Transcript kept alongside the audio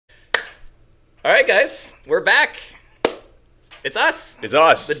All right, guys, we're back. It's us. It's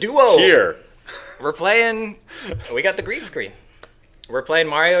us. The duo. Here. We're playing. We got the green screen. We're playing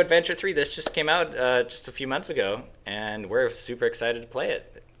Mario Adventure 3. This just came out just a few months ago, and we're super excited to play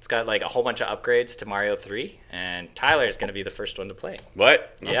it. It's got like a whole bunch of upgrades to Mario 3, and Tyler's going to be the first one to play.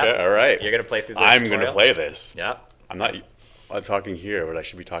 What? Yeah. Okay, all right. You're going to play through the I'm tutorial? going to play this. Yeah. I'm talking here, but I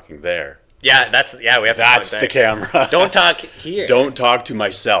should be talking there. Yeah, we have to That's talk the camera. Don't talk here. Don't talk to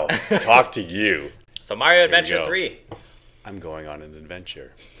myself. Talk to you. So Mario Adventure go. 3. I'm going on an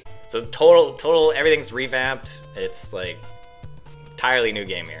adventure. So total, everything's revamped. It's like entirely new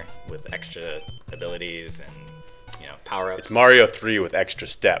game here with extra abilities and power-ups. It's Mario 3 with extra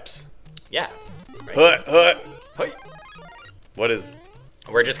steps. Yeah. Right. Hut, hut. Hey. What is...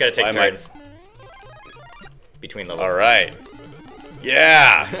 We're just gonna take Why am I- turns between levels. All right.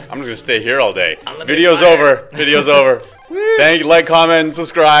 Yeah. I'm just going to stay here all day. Unlimited Video's fire. over. Video's over. Thank you. Like, comment, and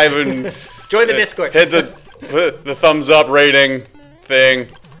subscribe, and Join the Discord. hit the thumbs up rating thing.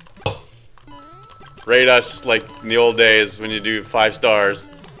 Rate us like in the old days when you do 5 stars.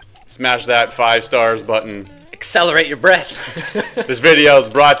 Smash that 5 stars button. Accelerate your breath. This video is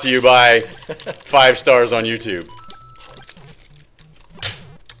brought to you by 5 stars on YouTube.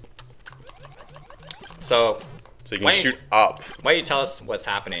 So So you can Why- shoot up. why don't you tell us what's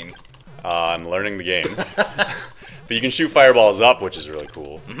happening? I'm learning the game. But you can shoot fireballs up, which is really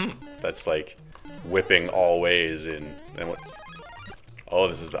cool. That's like whipping all ways in. And what's... Oh,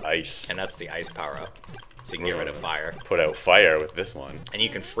 this is the ice. And that's the ice power-up. So you can get rid of fire. Put out fire with this one. And you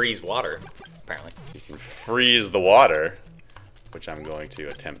can freeze water, apparently. You can freeze the water, which I'm going to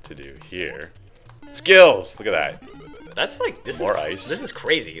attempt to do here. Skills! Look at that. That's like, this More is ice. This is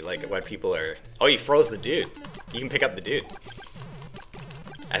crazy, like what people are... Oh, you froze the dude. You can pick up the dude.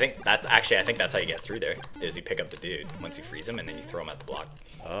 I think that's how you get through there, is you pick up the dude once you freeze him and then you throw him at the block.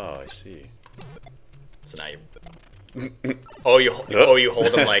 Oh, I see. So now you... Oh, you hold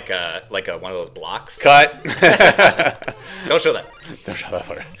him like one of those blocks. Cut! Don't show that. Don't show that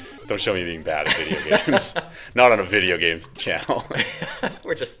part. Don't show me being bad at video games. Not on a video games channel.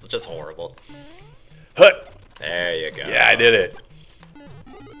 We're just horrible. Hut! There you go. Yeah, I did it.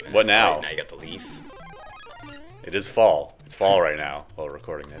 What now? Right, now you got the leaf. It is fall. It's fall right now while we're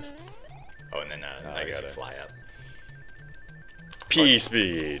recording this. Oh, and then I guess you got it. fly up. P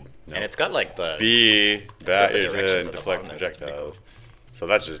speed. No. And it's got like the... B, got bat, the directions at the deflect bottom there. That's pretty projectiles. So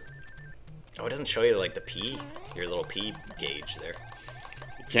that's just... Oh, it doesn't show you like the P, your little P gauge there.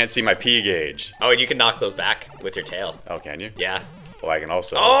 You can't see my P gauge. Oh, and you can knock those back with your tail. Oh, can you? Yeah. Well, I can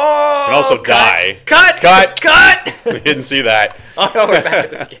also... Oh! can also cut, die. Cut! Cut! Cut! We didn't see that. Oh no, we're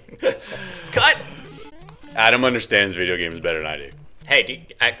back at the game. Cut! Adam understands video games better than I do. Hey,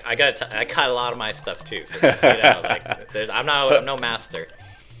 I cut a lot of my stuff too. So just, like, I'm no master.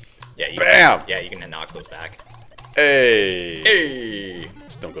 Yeah, you Bam! Yeah, you can knock those back. Hey! Hey!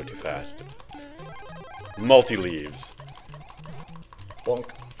 Just don't go too fast. Multi-leaves. Bonk.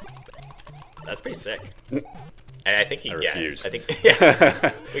 That's pretty sick. And I think I refuse. I think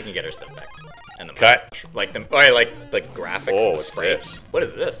yeah, we can get our stuff back. And the Cut. like the like graphics. Oh, the what's sprite. this? What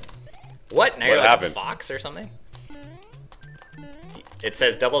is this? What? Now What you're like happened? a fox or something? It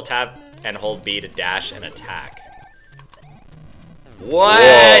says double tap and hold B to dash and attack. What?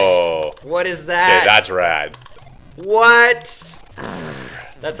 Whoa. What is that? Okay, that's rad. What?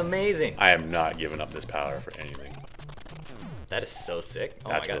 That's amazing. I am not giving up this power for anything. That is so sick. Oh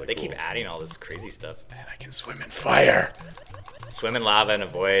That's my god, really they cool. keep adding all this crazy stuff. And I can swim in fire. Swim in lava and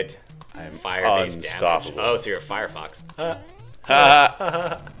avoid I am fire-based damage. unstoppable. Oh, so you're a firefox.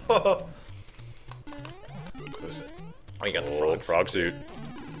 Ha! Oh, you got the Oh, frogs. frog suit.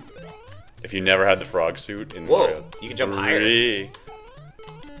 If you never had the frog suit in Whoa, Mario you can jump higher. 3,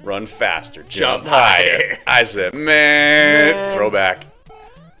 run faster, Jump jump higher. higher. I said, man, throwback.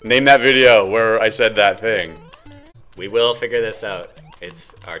 Name that video where I said that thing. We will figure this out.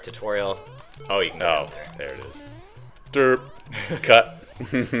 It's our tutorial. Oh, you can go Oh, up there. there it is. Derp. Cut.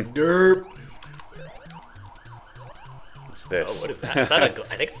 Derp. What's Oh, this? what is that? Is that I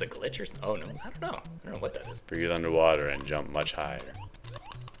think it's a glitch or something. Oh, no. I don't know. I don't know what that is. Breathe underwater and jump much higher.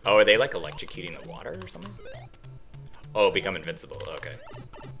 Oh, are they like electrocuting the water or something? Oh, become invincible. Okay.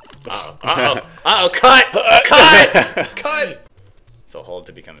 Uh-oh. Uh-oh. Uh-oh. Cut! Cut! Cut! So hold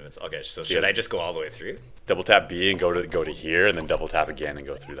to become invincible. Okay, so should I just go all the way through? Double tap B and go to here, and then double tap again and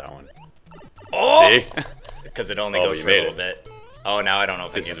go through that one. Oh! See? Because it only Oh, goes you for a made little bit. Oh, now I don't know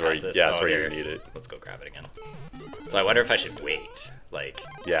if This I is can where pass this. yeah, that's Oh, where here. you need it. Let's go grab it again. So I wonder if I should wait. Like,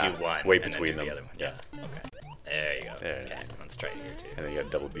 Yeah, do one wait and between then do them. the other one. Yeah. Okay. There you go. There. Okay, let's try it here too. And then you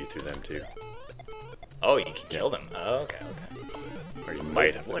got double B through them too. Oh, you can kill them. Oh, okay, okay. Or you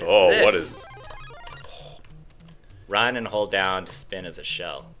might have to. What is Oh, this? what is? Run and hold down to spin as a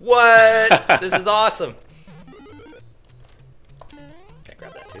shell. What? This is awesome. Can I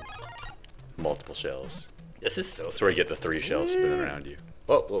grab that too? Multiple shells. This is so That's where you get the 3 shells spinning around you.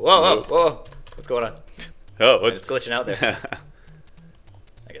 Whoa, whoa, whoa, whoa, whoa. What's going on? Oh, what's It's glitching out there.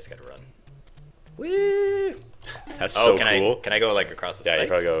 I guess I gotta run. Woo! That's so can cool. Can I go like across the Yeah, spikes? you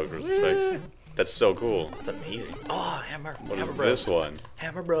probably go across the spikes. That's so cool. That's amazing. Oh, hammer. What hammer is bro. this one?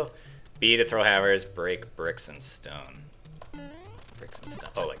 Hammer bro. B to throw hammers, break bricks and stone. Bricks and stone.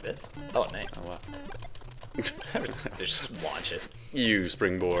 Oh, like this? Oh, nice. Oh, wow. Just launch it. You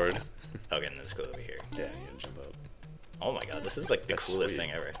springboard. Okay, and this goes over here. Yeah, you gotta jump up. Oh my god, this is like the That's coolest sweet.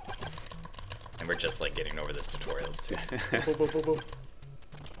 thing ever. And we're just like getting over the tutorials too. Boom, boom, boom, boom.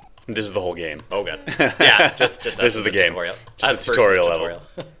 This is the whole game. Oh god. Yeah, just This us is in the game. Tutorial. Just Us the tutorial versus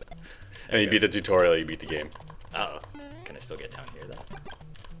level. And you beat the tutorial, you beat the game. Uh oh. Can I still get down here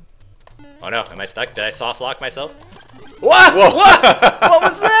though? Oh no, am I stuck? Did I soft lock myself? What? Whoa. What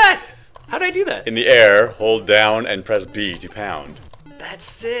was that? How did I do that? In the air, hold down and press B to pound. That's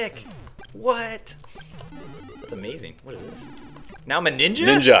sick. What? That's amazing. What is this? Now I'm a ninja?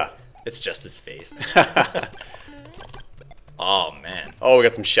 Ninja! It's just his face. Oh man. Oh, we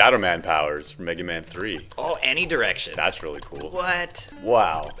got some Shadow Man powers from Mega Man 3. Oh, any direction. That's really cool. What?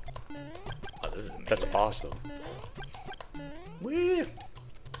 Wow. Oh, this is amazing. That's awesome. Woo.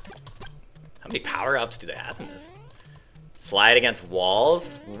 How many power-ups do they have in this? Slide against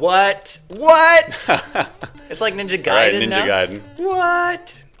walls? What? What? It's like Ninja Gaiden Alright, Ninja now? Gaiden.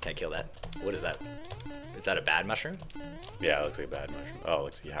 What? Can I kill that? What is that? Is that a bad mushroom? Yeah, it looks like a bad mushroom. Oh, it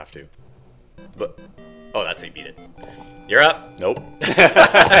looks like you have to. But, Oh, that's how you beat it. You're up. nope.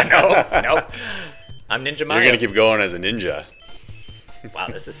 Nope. I'm Ninja Mario. You're gonna keep going as a ninja. Wow,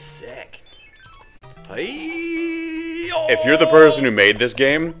 this is sick. If you're the person who made this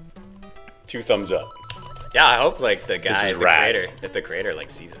game, 2 thumbs up. Yeah, I hope like the guy, is the rad. creator, if the creator like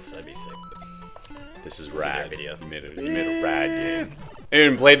sees this, that'd be sick. This is our rad. video. You made a rad game. I didn't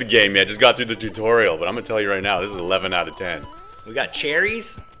even play the game yet, just got through the tutorial, but I'm gonna tell you right now, this is 11 out of 10. We got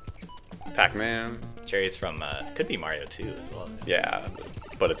cherries. Pac-Man. Cherries from could be Mario 2 as well. Yeah,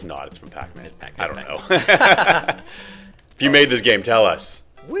 but it's not. It's from Pac-Man. It's Pac-Man. I don't know. If you made this game, tell us.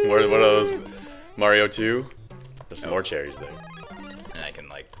 What are those? Mario 2? There's some more cherries there. And I can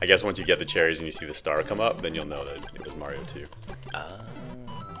like. I guess once you get the cherries and you see the star come up, then you'll know that it was Mario 2.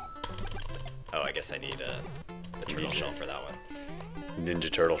 Oh, I guess I need the turtle shell for that one.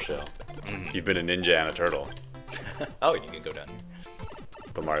 Ninja Turtle shell. You've been a ninja and a turtle. Oh, you can go down here.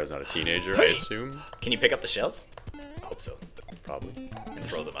 But Mario's not a teenager, I assume. Can you pick up the shells? I hope so. Probably. And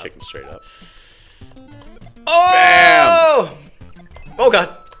throw them up. Kick them straight up. Oh! Oh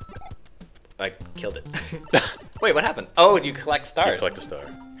god! I killed it. Wait, what happened? Oh, you collect stars. Collect a star.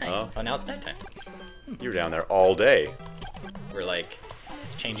 Nice. Oh, now it's nighttime. You were down there all day. We're like,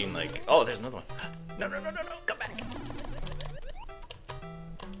 it's changing like. Oh, there's another one. No, come back.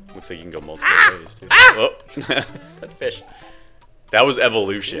 Looks like you can go multiple ways, too. Ah! Oh. That fish. That was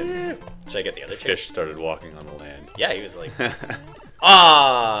evolution. Should I get the other chair? Fish started walking on the land. Yeah, he was like.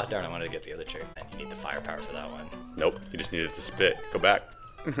 Ah, darn! I wanted to get the other chair. And you need the firepower for that one. Nope, you just needed to spit. Go back.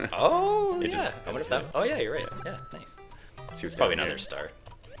 Oh It yeah. just- I wonder if that. Oh yeah, you're right. Yeah, nice. See what's Probably down another here. star.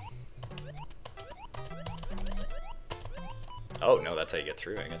 Oh no, that's how you get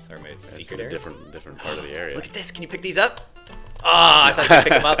through, I guess. Or maybe it's a It's secret a area. different part of the area. Look at this. Can you pick these up? Ah, I thought you could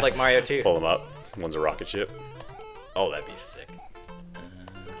pick them up like Mario 2. Pull them up. One's a rocket ship. Oh, that'd be sick.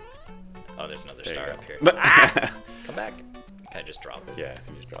 Oh, there's another There you star go. up here. Ah! Come back. Can I just drop it? Yeah,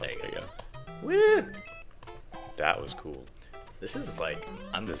 you just drop There it. you There go. you go. Woo! That was cool. This is like,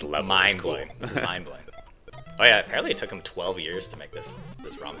 I'm This level is mind cool. blowing. This is mind blowing. Oh yeah, apparently it took him 12 years to make this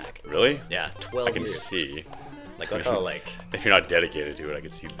ROM hack. Really? Yeah, 12 I can years. see. Like look how like, If you're not dedicated to it, I can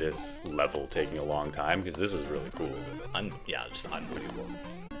see this level taking a long time because this is really cool. yeah, just unbelievable.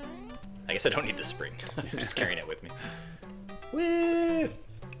 I guess I don't need the spring. I'm just carrying it with me. Woo!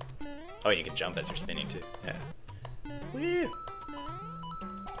 Oh, and you can jump as you're spinning too. Yeah. Woo! It'd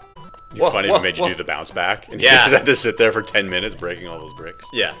be Whoa, funny if whoa, it made you whoa. do the bounce back and Yeah. you just had to sit there for 10 minutes breaking all those bricks.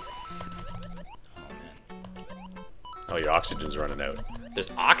 Yeah. Oh, your oxygen's running out.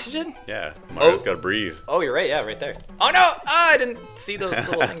 There's oxygen? Yeah, Mario's gotta breathe. Oh, you're right. Yeah, right there. Oh no! Oh, I didn't see those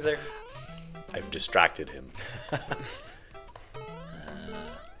little things there. I've distracted him.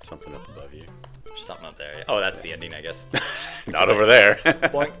 Something up above you. There's something up there. Oh, that's the ending, I guess. Not over there.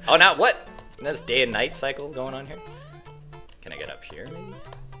 Boink. Oh, now what? That's day and night cycle going on here. Can I get up here, maybe?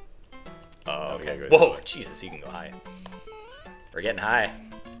 Oh, okay. good. Whoa, Jesus, you can go high. We're getting high.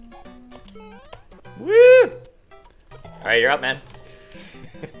 Woo! All right, you're up, man.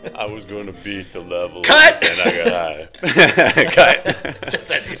 I was gonna beat the level. Cut! And I got high. Cut!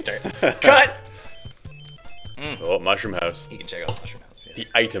 Just as you start. Cut! Oh, Mushroom House. You can check out the Mushroom House. Yeah. The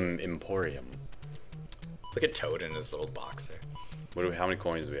item emporium. Look at Toad in his little box there. What do we, how many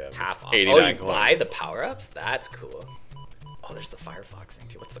coins do we have? Half off. 89 Oh, you coins. buy the power-ups? That's cool. Oh, there's the Firefox thing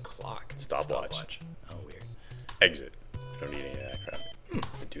too. What's the clock? Stopwatch. Oh, weird. Exit. Don't need any of that crap.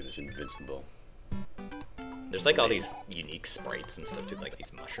 Do this invincible. There's like all these unique sprites and stuff too, like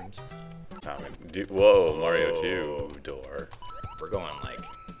these mushrooms. Whoa, Mario 2 door. We're going like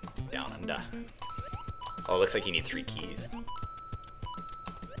down under. Oh, it looks like you need 3 keys.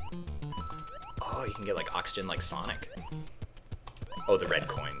 Oh, you can get like oxygen like Sonic. Oh, the red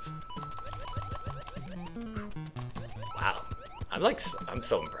coins. Wow. I'm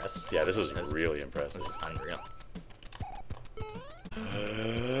so impressed. Yeah, this is really impressive. This is unreal.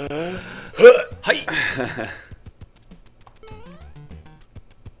 Hi!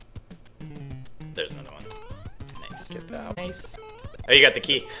 There's another one. Nice. Get that. Nice. Oh, you got the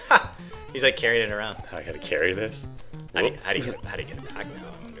key. Ha! He's like carrying it around. I gotta carry this. How do you get it back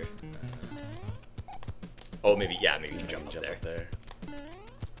now, I wonder? Oh, maybe you can jump up there.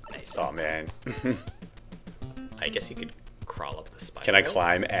 Nice. Oh, man. I guess you could crawl up the spider. Can I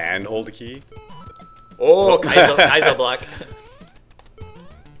climb and hold the key? Oh, Kaizo block.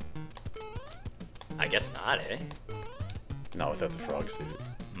 I guess not, eh? Not without the frog suit.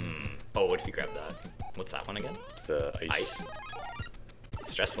 Oh, what if you grab that? What's that one again? The ice.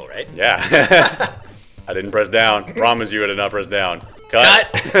 It's stressful, right? Yeah. I didn't press down. Promise you I did not press down.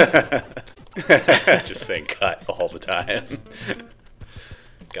 Cut! Just saying cut all the time.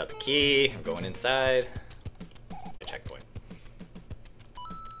 Got the key. I'm going inside. Checkpoint.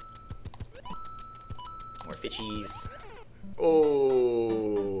 More fishies.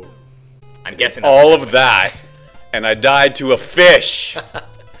 Oh. I'm guessing that's All of that. And I died to a fish.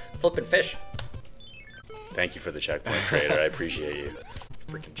 Flipping fish. Thank you for the checkpoint, creator. I appreciate you.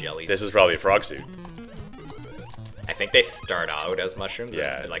 Freaking jellies. This is probably a frog suit. I think they start out as mushrooms.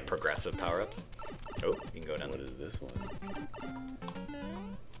 Yeah. And like progressive power-ups. Oh, you can go down. What is this one?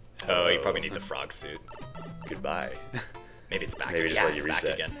 Oh, you probably need the frog suit. Goodbye. Maybe it's back. Maybe just yeah, let you it's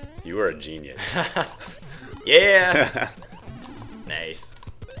reset. back again. You are a genius. Yeah. Nice.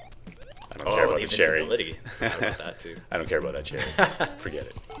 I don't care about the cherry. Invincibility. I forgot about that too. I don't care about that cherry. Forget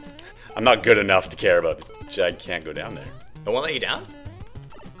it. I'm not good enough to care about it. I can't go down there. It won't let you down?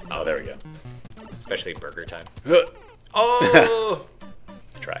 Oh, there we go. Especially burger time. I Oh!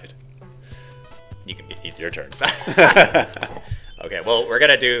 tried. You can beat Your turn. Okay, well, we're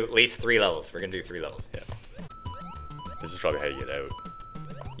gonna do at least 3 levels. We're gonna do 3 levels. Yeah. This is probably how you get out.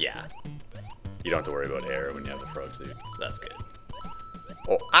 Yeah, You don't have to worry about air when you have the frog suit. that's good.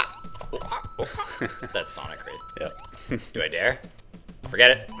 Oh, ah! That's Sonic, right? Yeah. Do I dare?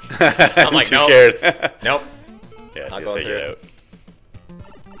 Forget it. I'm like, too nope. scared. Nope. Yeah, Not see, that's how going you through get it. out.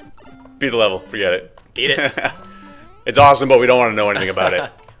 Beat the level. Forget it. Beat it. It's awesome, but we don't want to know anything about it.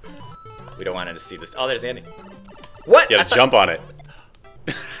 We don't want to see this. Oh, there's the ending. What? You gotta jump on it.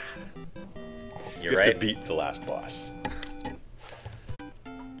 You're You have right. to beat the last boss.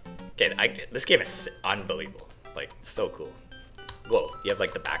 Okay, this game is unbelievable. Like, so cool. Whoa, you have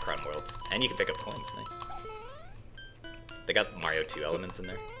like the background worlds, and you can pick up coins. Nice. They got Mario 2 elements in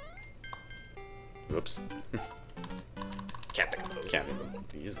there. Whoops. Can't pick up those. Can't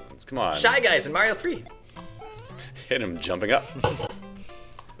use ones. Come on. Shy Guys in Mario 3. Hit him jumping up.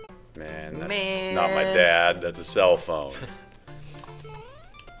 Man, that's Man. not my dad. That's a cell phone.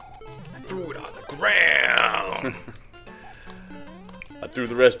 I threw it on the ground. I threw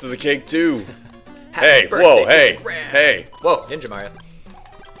the rest of the cake too. Happy Hey, birthday whoa, to hey, the ground. hey. Whoa, Ninja Mario.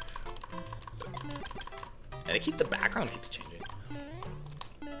 And the background keeps changing.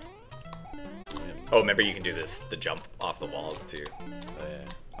 Oh, remember you can do this, the jump off the walls too. Oh, yeah.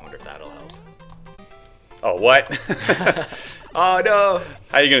 I wonder if that'll help. Oh, what? Oh no!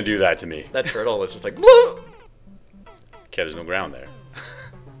 How are you gonna do that to me? That turtle was just like, whoa! Okay, there's no ground there.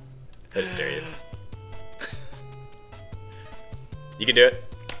 I just stare at you. You can do it.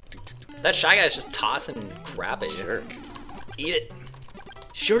 That Shy Guy's just tossing crap at you. Jerk. Eat it.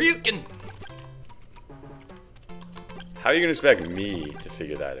 Shoryuken! How are you gonna expect me to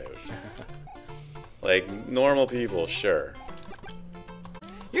figure that out? Like, normal people, sure.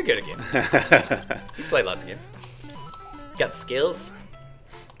 You're good at games. You play lots of games. Got skills.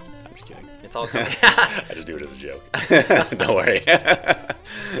 I'm just kidding. It's all coming. I just do it as a joke. Don't worry.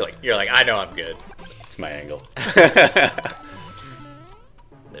 You're like, I know I'm good. It's my angle.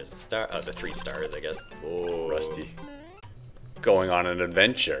 There's a star. Oh, the 3 stars, I guess. Oh, Rusty. Going on an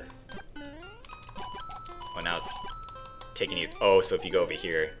adventure. Oh, now it's taking you. Oh, so if you go over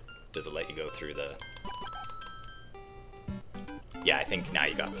here, does it let you go through the? Yeah, I think now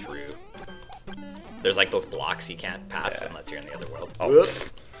you got through. There's like those blocks you can't pass unless you're in the other world. Oh.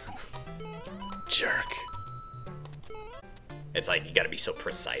 Whoops. Jerk. It's like you got to be so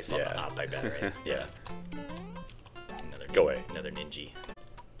precise on the up. I bet, right? Yeah. Go away. Another ninja.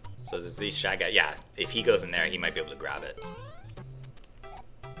 So there's these Shy Guys. Yeah, if he goes in there, he might be able to grab it.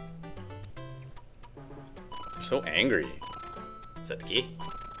 You're so angry. Is that the key?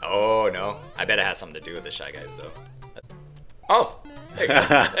 Oh, no. I bet it has something to do with the Shy Guys, though. Oh, there you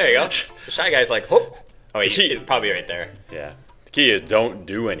go. There you go. The Shy Guy's like, whoop. Oh, wait, it's probably right there. Yeah. The key is don't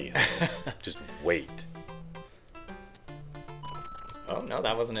do anything. Just wait. Oh, no,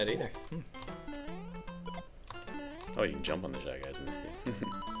 that wasn't it either. Oh, you can jump on the Shy Guys in this game.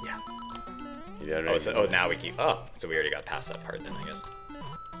 Yeah. Oh, so, now we keep... Oh, so we already got past that part then, I guess.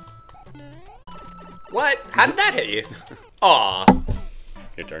 What? How did that hit you? Aw.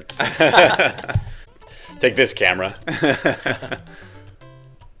 Your turn. Take this, camera.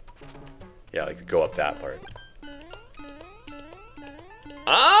 Yeah, like go up that part.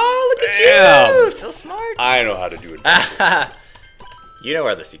 Oh, look at Damn. you! So smart. I know how to do it. You know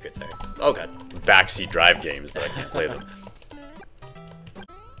where the secrets are. Oh, God. Backseat drive games, but I can't play them.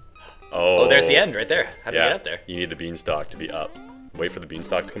 Oh, there's the end right there. How do we yeah, get up there? You need the beanstalk to be up. Wait for the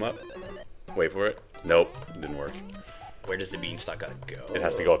beanstalk to come up. Wait for it. Nope, it didn't work. Where does the beanstalk gotta go? It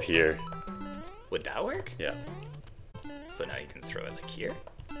has to go up here. Would that work? Yeah. So now you can throw it like here?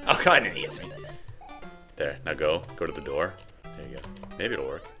 Oh, God, and he hits me. There, now go. Go to the door. There you go. Maybe it'll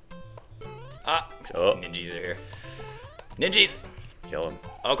work. Ah, oh. Ninjas are here. Ninjas! Kill him.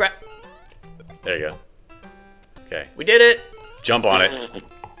 Oh, crap. There you go. Okay. We did it! Jump on it.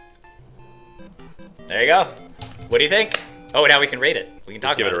 There you go. What do you think? Oh, now we can rate it. We can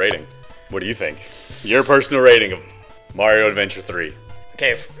talk Give about it a rating. What do you think? Your personal rating of Mario Adventure 3.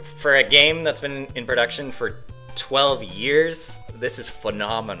 Okay, for a game that's been in production for 12 years, this is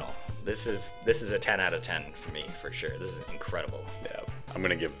phenomenal. This is a 10 out of 10 for me, for sure. This is incredible. Yeah, I'm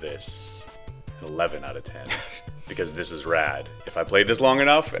gonna give this an 11 out of 10 because this is rad. If I played this long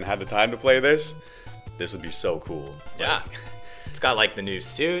enough and had the time to play this, this would be so cool. Yeah. It's got like the new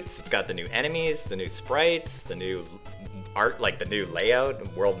suits, it's got the new enemies, the new sprites, the new art, like the new layout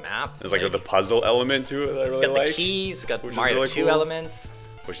and world map. There's like the puzzle element to it that I really like. It's got the keys, it's got Mario really 2 cool. elements.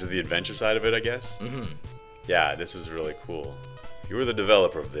 Which is the adventure side of it, I guess. Mm-hmm. Yeah, this is really cool. If you were the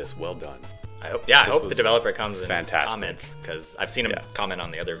developer of this, well done. I hope the developer comes and comments, because I've seen him comment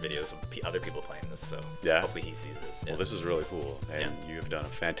on the other videos of other people playing this, so hopefully he sees this. Well, this is really cool, and you have done a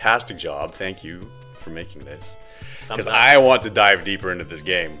fantastic job. Thank you for making this. Because I want to dive deeper into this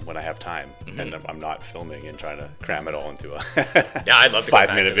game when I have time, and I'm not filming and trying to cram it all into a I'd love to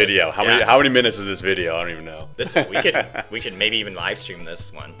 5-minute video. How many minutes is this video? I don't even know. We should maybe even live stream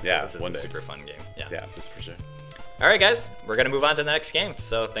this one. Yeah, this is a super fun game. Yeah, that's for sure. All right, guys, we're gonna move on to the next game.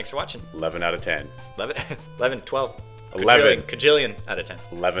 So thanks for watching. 11 out of 10. 11, 12. 11. Cajillion out of 10.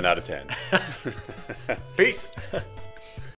 11 out of 10. Peace.